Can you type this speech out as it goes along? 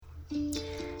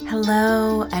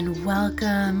Hello and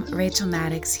welcome, Rachel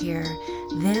Maddox here.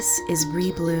 This is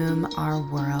Rebloom Our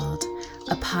World,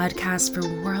 a podcast for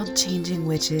world-changing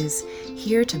witches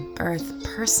here to birth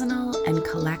personal and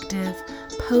collective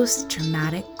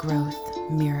post-traumatic growth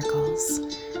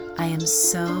miracles. I am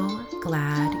so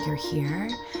glad you're here,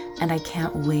 and I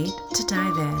can't wait to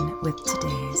dive in with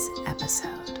today's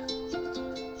episode.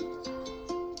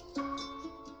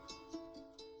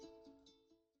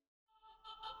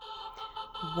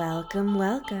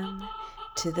 Welcome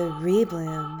to the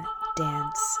Rebloom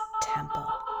Dance Temple.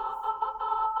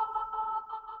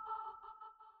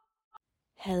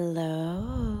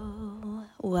 Hello,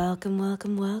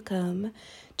 welcome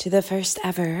to the first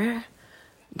ever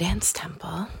Dance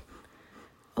Temple.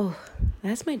 Oh,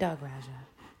 that's my dog Raja.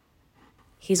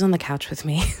 He's on the couch with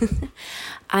me.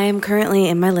 I am currently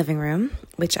in my living room,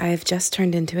 which I have just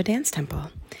turned into a dance temple.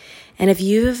 And if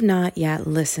you have not yet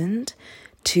listened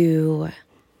to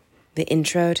the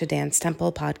Intro to Dance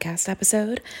Temple podcast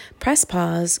episode, press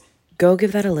pause, go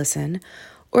give that a listen.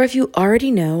 Or if you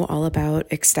already know all about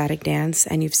ecstatic dance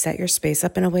and you've set your space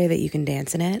up in a way that you can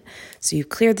dance in it, so you've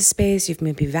cleared the space, you've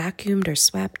maybe vacuumed or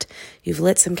swept, you've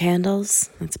lit some candles,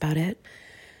 that's about it.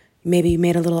 Maybe you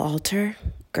made a little altar,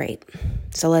 great.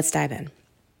 So let's dive in.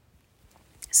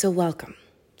 So welcome.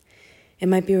 It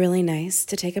might be really nice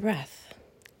to take a breath,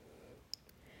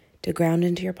 to ground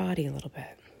into your body a little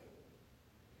bit.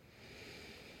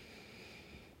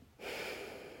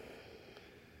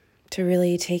 To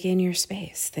really take in your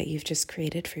space that you've just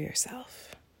created for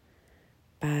yourself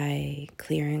by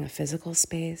clearing a physical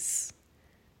space,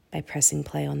 by pressing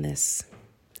play on this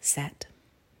set.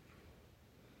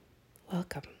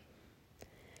 Welcome.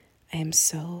 I am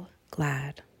so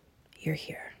glad you're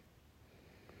here.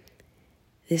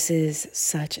 This is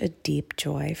such a deep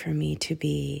joy for me to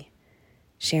be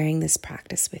sharing this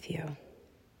practice with you.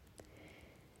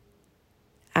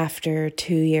 After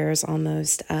 2 years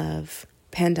almost of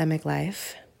pandemic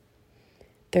life,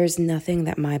 there's nothing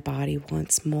that my body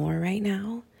wants more right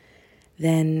now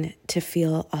than to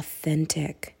feel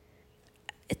authentic.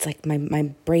 It's like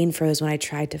my brain froze when I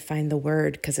tried to find the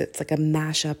word because it's like a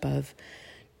mashup of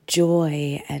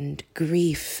joy and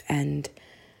grief and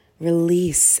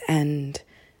release and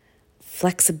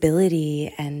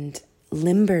flexibility and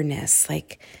limberness.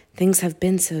 Like things have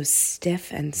been so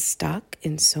stiff and stuck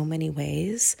in so many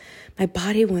ways. My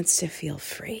body wants to feel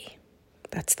free.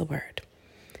 That's the word.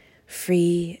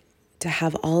 Free to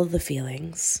have all of the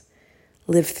feelings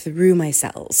live through my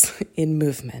cells in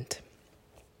movement.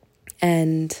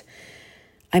 And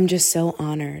I'm just so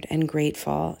honored and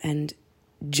grateful and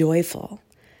joyful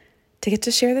to get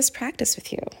to share this practice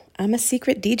with you. I'm a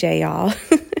secret DJ, y'all,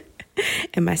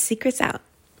 and my secret's out.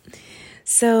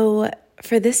 So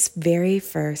for this very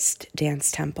first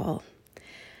dance temple,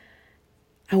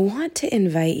 I want to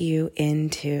invite you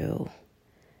into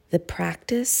the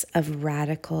practice of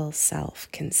radical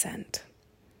self-consent.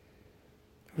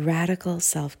 Radical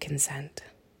self-consent.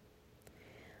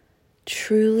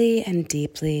 Truly and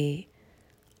deeply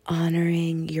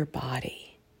honoring your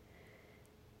body.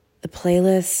 The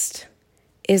playlist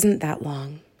isn't that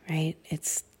long, right?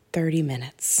 It's 30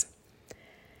 minutes.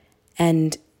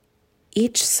 And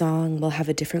each song will have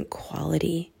a different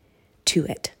quality to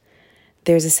it.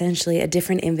 There's essentially a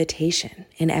different invitation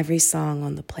in every song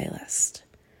on the playlist.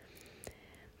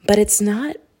 But it's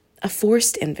not a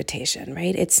forced invitation,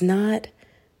 right? It's not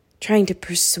trying to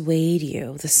persuade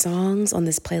you. The songs on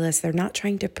this playlist, they're not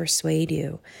trying to persuade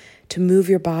you to move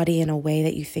your body in a way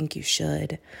that you think you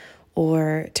should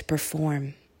or to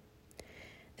perform.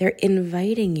 They're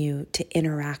inviting you to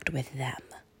interact with them.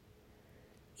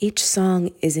 Each song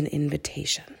is an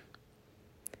invitation.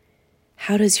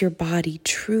 How does your body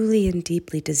truly and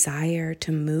deeply desire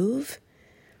to move?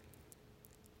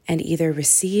 And either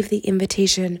receive the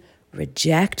invitation,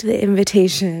 reject the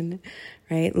invitation,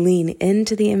 right? Lean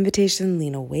into the invitation,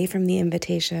 lean away from the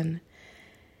invitation.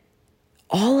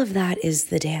 All of that is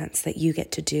the dance that you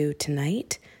get to do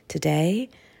tonight, today,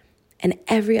 and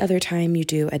every other time you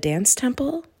do a dance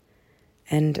temple.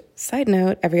 And side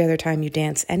note, every other time you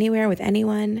dance anywhere with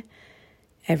anyone,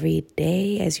 every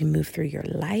day as you move through your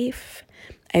life.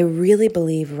 I really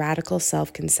believe radical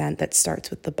self-consent that starts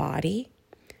with the body,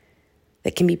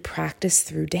 that can be practiced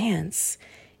through dance,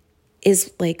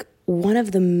 is like one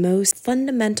of the most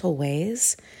fundamental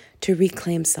ways to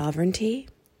reclaim sovereignty,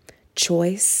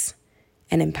 choice,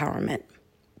 and empowerment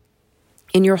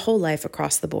in your whole life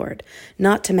across the board.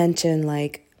 Not to mention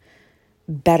like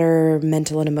better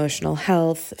mental and emotional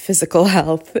health, physical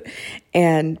health,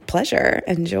 and pleasure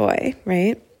and joy,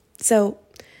 right? So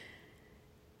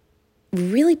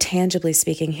really tangibly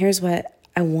speaking, here's what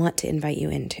I want to invite you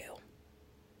into.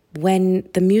 When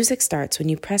the music starts, when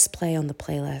you press play on the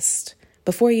playlist,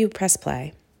 before you press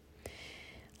play,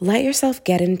 let yourself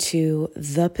get into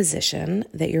the position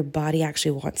that your body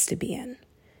actually wants to be in.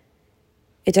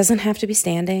 It doesn't have to be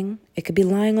standing. It could be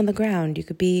lying on the ground. You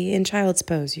could be in child's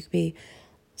pose. You could be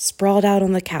sprawled out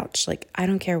on the couch. Like, I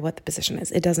don't care what the position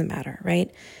is. It doesn't matter,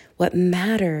 right? What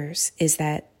matters is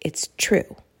that it's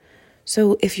true.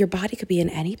 So if your body could be in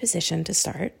any position to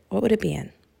start, what would it be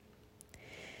in?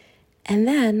 And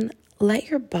then let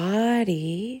your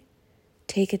body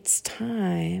take its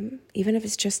time, even if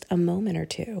it's just a moment or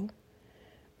two,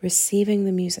 receiving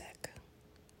the music.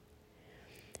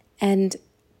 And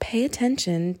pay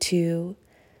attention to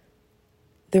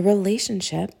the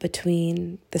relationship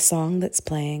between the song that's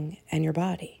playing and your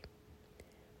body.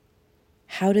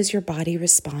 How does your body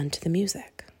respond to the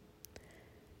music?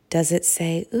 Does it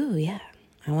say, ooh, yeah,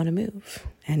 I want to move,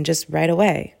 and just right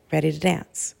away, ready to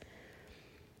dance?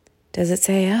 Does it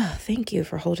say, oh, thank you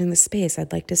for holding the space.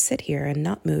 I'd like to sit here and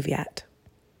not move yet?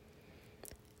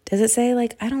 Does it say,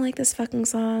 like, I don't like this fucking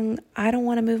song. I don't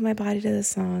want to move my body to this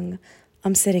song.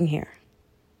 I'm sitting here.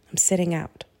 I'm sitting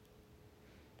out.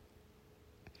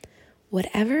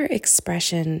 Whatever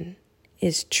expression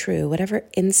is true, whatever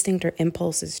instinct or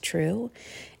impulse is true,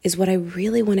 is what I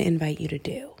really want to invite you to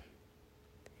do.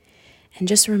 And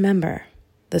just remember,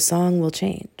 the song will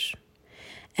change.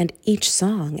 And each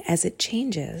song, as it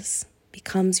changes,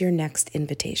 becomes your next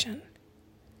invitation.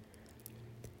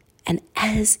 And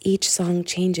as each song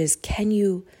changes, can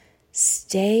you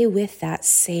stay with that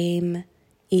same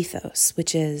ethos,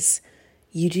 which is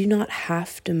you do not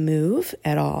have to move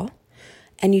at all,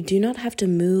 and you do not have to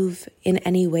move in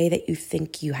any way that you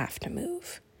think you have to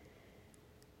move.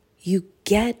 You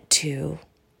get to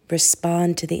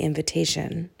respond to the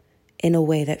invitation in a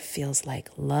way that feels like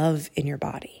love in your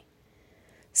body.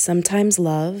 Sometimes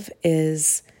love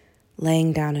is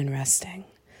laying down and resting.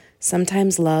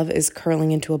 Sometimes love is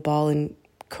curling into a ball and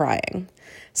crying.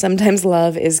 Sometimes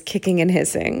love is kicking and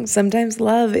hissing. Sometimes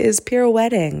love is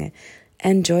pirouetting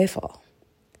and joyful.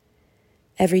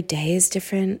 Every day is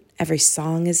different. Every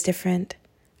song is different.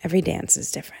 Every dance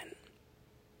is different.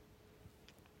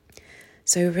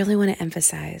 So I really want to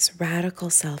emphasize radical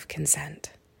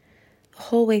self-consent the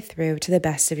whole way through to the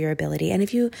best of your ability. And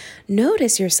if you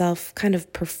notice yourself kind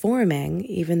of performing,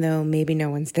 even though maybe no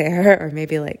one's there, or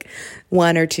maybe like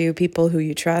one or two people who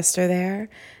you trust are there,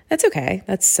 that's okay.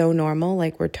 That's so normal.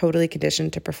 Like, we're totally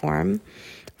conditioned to perform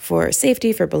for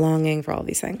safety, for belonging, for all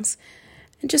these things.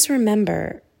 And just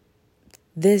remember,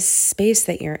 this space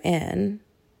that you're in,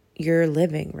 your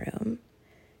living room,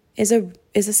 is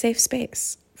a safe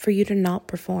space for you to not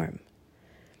perform.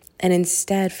 And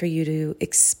instead for you to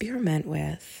experiment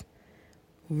with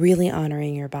really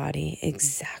honoring your body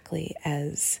exactly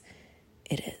as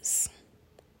it is.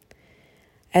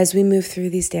 As we move through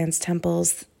these dance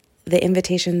temples, the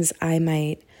invitations I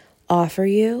might offer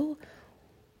you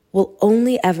will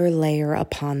only ever layer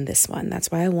upon this one. That's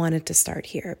why I wanted to start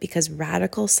here, because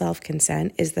radical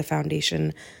self-consent is the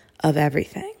foundation of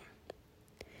everything.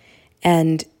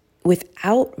 And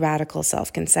without radical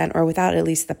self-consent, or without at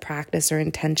least the practice or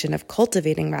intention of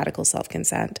cultivating radical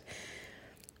self-consent,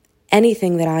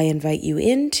 anything that I invite you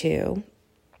into,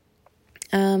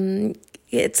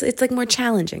 it's like more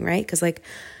challenging, right? Because like,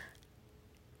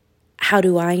 how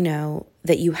do I know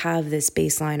that you have this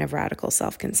baseline of radical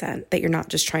self-consent, that you're not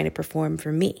just trying to perform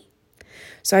for me?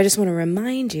 So I just want to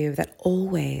remind you that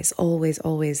always, always,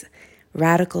 always,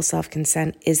 radical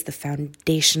self-consent is the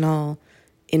foundational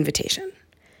invitation.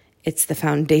 It's the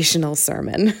foundational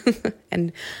sermon.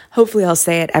 And hopefully I'll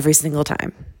say it every single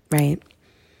time, right?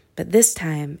 But this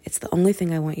time, it's the only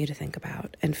thing I want you to think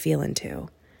about and feel into.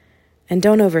 And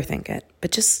don't overthink it,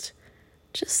 but just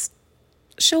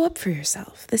show up for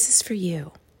yourself. This is for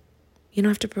you. You don't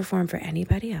have to perform for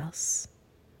anybody else.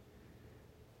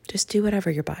 Just do whatever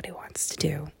your body wants to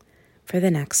do for the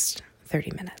next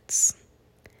 30 minutes.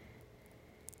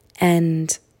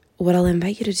 And what I'll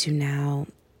invite you to do now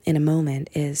in a moment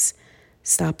is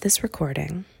stop this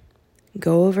recording,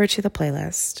 go over to the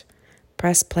playlist,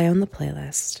 press play on the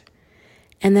playlist,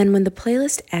 and then when the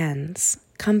playlist ends,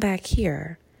 come back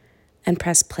here and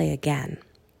press play again,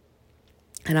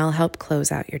 and I'll help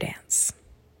close out your dance.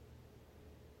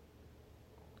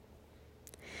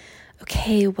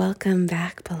 Okay, welcome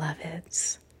back,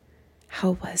 beloveds.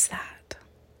 How was that?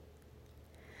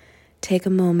 Take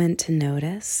a moment to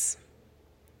notice.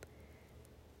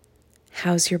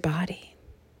 How's your body?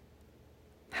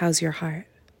 How's your heart?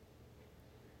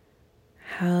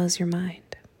 How's your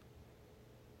mind?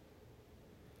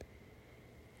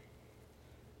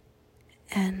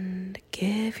 And give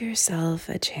give yourself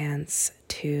a chance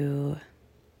to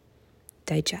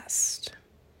digest.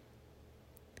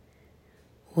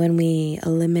 When we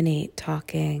eliminate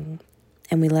talking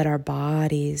and we let our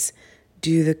bodies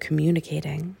do the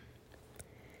communicating,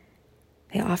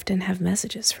 they often have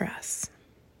messages for us.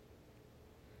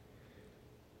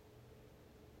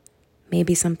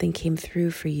 Maybe something came through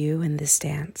for you in this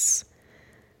dance,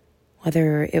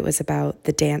 whether it was about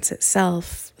the dance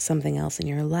itself, something else in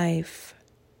your life,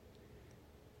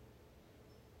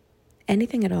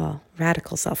 anything at all,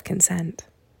 radical self-consent.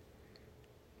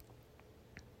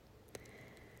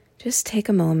 Just take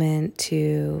a moment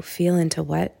to feel into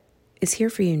what is here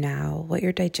for you now, what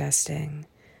you're digesting,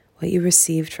 what you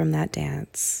received from that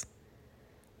dance.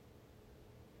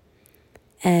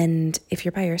 And if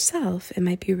you're by yourself, it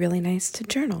might be really nice to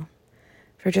journal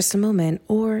for just a moment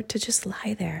or to just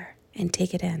lie there and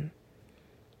take it in.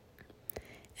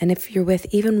 And if you're with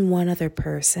even one other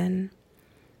person,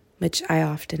 which I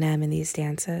often am in these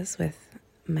dances with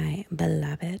my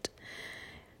beloved,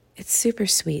 it's super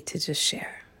sweet to just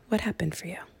share what happened for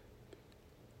you.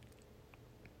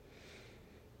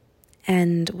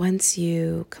 And once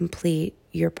you complete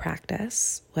your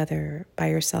practice, whether by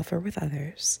yourself or with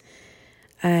others,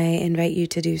 I invite you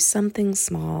to do something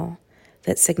small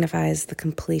that signifies the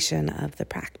completion of the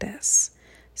practice.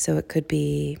 So it could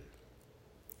be,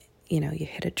 you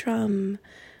hit a drum,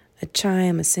 a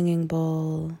chime, a singing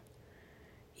bowl,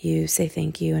 you say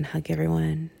thank you and hug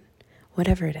everyone,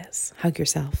 whatever it is, hug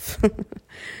yourself,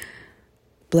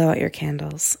 blow out your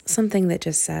candles, something that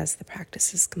just says the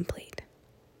practice is complete.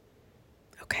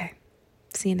 Okay,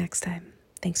 see you next time.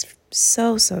 Thanks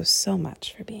so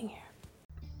much for being here.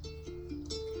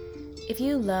 If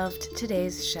you loved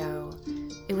today's show,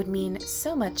 it would mean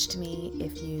so much to me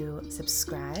if you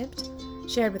subscribed,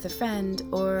 shared with a friend,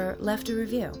 or left a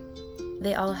review.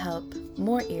 They all help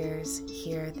more ears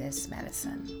hear this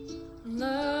medicine.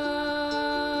 Love.